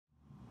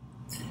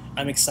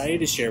I'm excited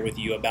to share with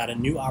you about a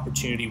new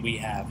opportunity we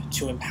have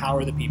to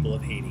empower the people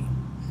of Haiti.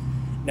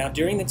 Now,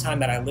 during the time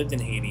that I lived in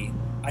Haiti,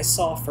 I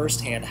saw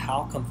firsthand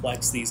how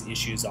complex these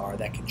issues are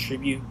that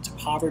contribute to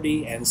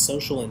poverty and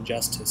social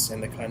injustice in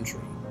the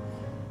country.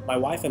 My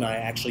wife and I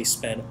actually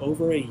spent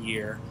over a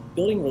year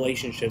building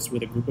relationships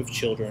with a group of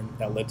children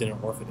that lived in an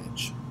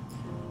orphanage.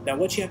 Now,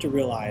 what you have to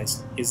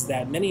realize is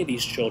that many of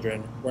these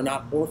children were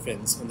not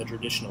orphans in the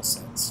traditional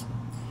sense.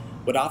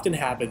 What often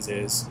happens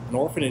is an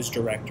orphanage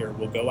director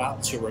will go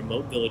out to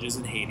remote villages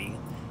in Haiti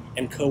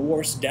and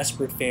coerce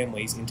desperate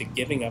families into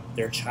giving up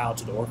their child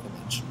to the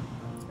orphanage.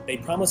 They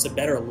promise a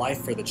better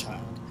life for the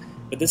child,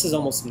 but this is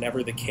almost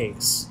never the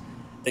case.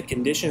 The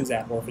conditions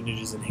at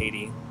orphanages in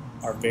Haiti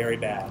are very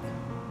bad.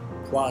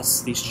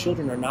 Plus, these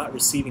children are not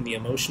receiving the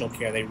emotional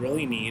care they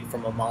really need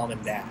from a mom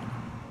and dad.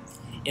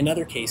 In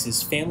other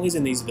cases, families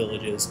in these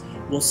villages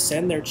will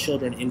send their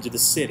children into the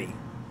city.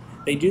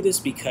 They do this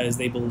because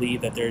they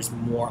believe that there's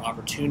more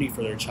opportunity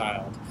for their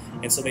child,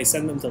 and so they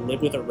send them to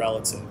live with a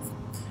relative.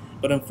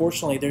 But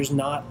unfortunately, there's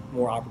not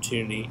more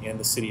opportunity in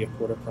the city of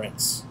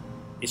Port-au-Prince.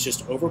 It's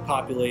just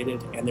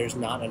overpopulated and there's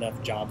not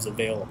enough jobs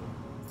available.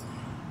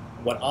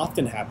 What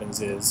often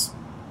happens is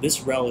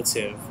this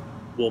relative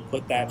will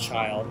put that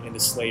child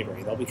into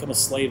slavery. They'll become a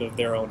slave of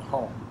their own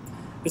home.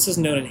 This is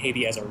known in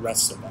Haiti as a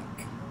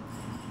resevec.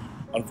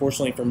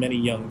 Unfortunately for many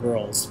young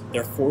girls,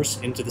 they're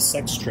forced into the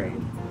sex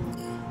trade.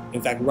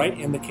 In fact, right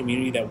in the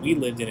community that we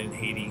lived in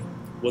Haiti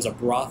was a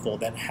brothel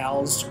that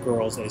housed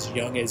girls as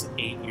young as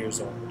 8 years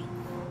old.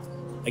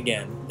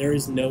 Again, there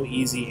is no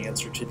easy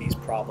answer to these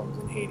problems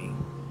in Haiti,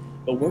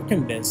 but we're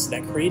convinced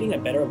that creating a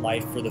better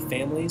life for the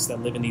families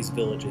that live in these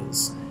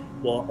villages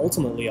will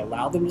ultimately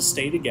allow them to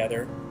stay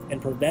together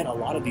and prevent a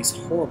lot of these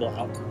horrible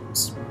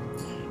outcomes.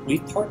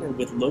 We've partnered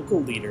with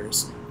local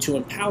leaders to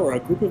empower a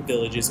group of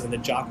villages in the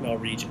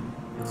Jacmel region.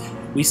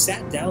 We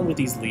sat down with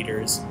these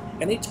leaders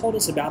and they told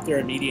us about their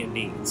immediate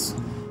needs.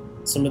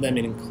 Some of them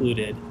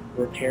included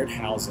repaired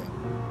housing,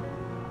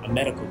 a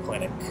medical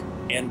clinic,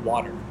 and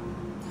water.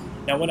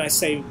 Now, when I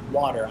say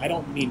water, I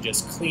don't mean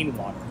just clean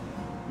water.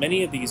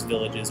 Many of these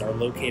villages are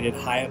located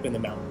high up in the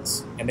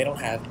mountains, and they don't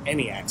have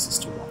any access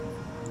to water.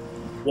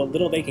 What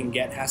little they can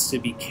get has to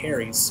be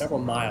carried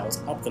several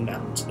miles up the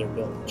mountain to their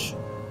village.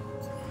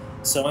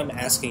 So I'm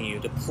asking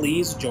you to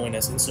please join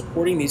us in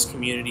supporting these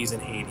communities in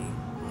Haiti.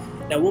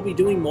 Now, we'll be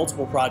doing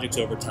multiple projects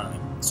over time,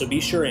 so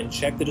be sure and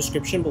check the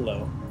description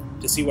below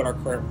to see what our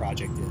current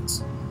project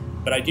is.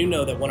 But I do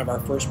know that one of our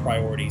first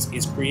priorities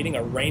is creating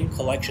a rain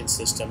collection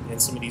system in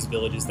some of these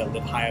villages that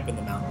live high up in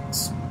the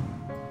mountains.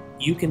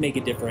 You can make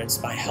a difference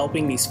by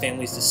helping these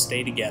families to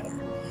stay together,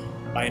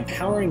 by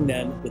empowering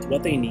them with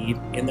what they need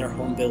in their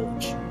home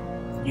village.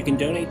 You can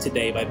donate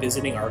today by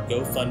visiting our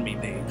GoFundMe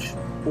page,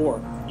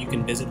 or you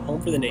can visit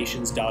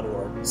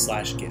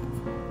homeforthenations.org/give.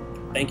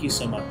 Thank you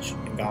so much,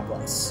 and God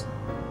bless.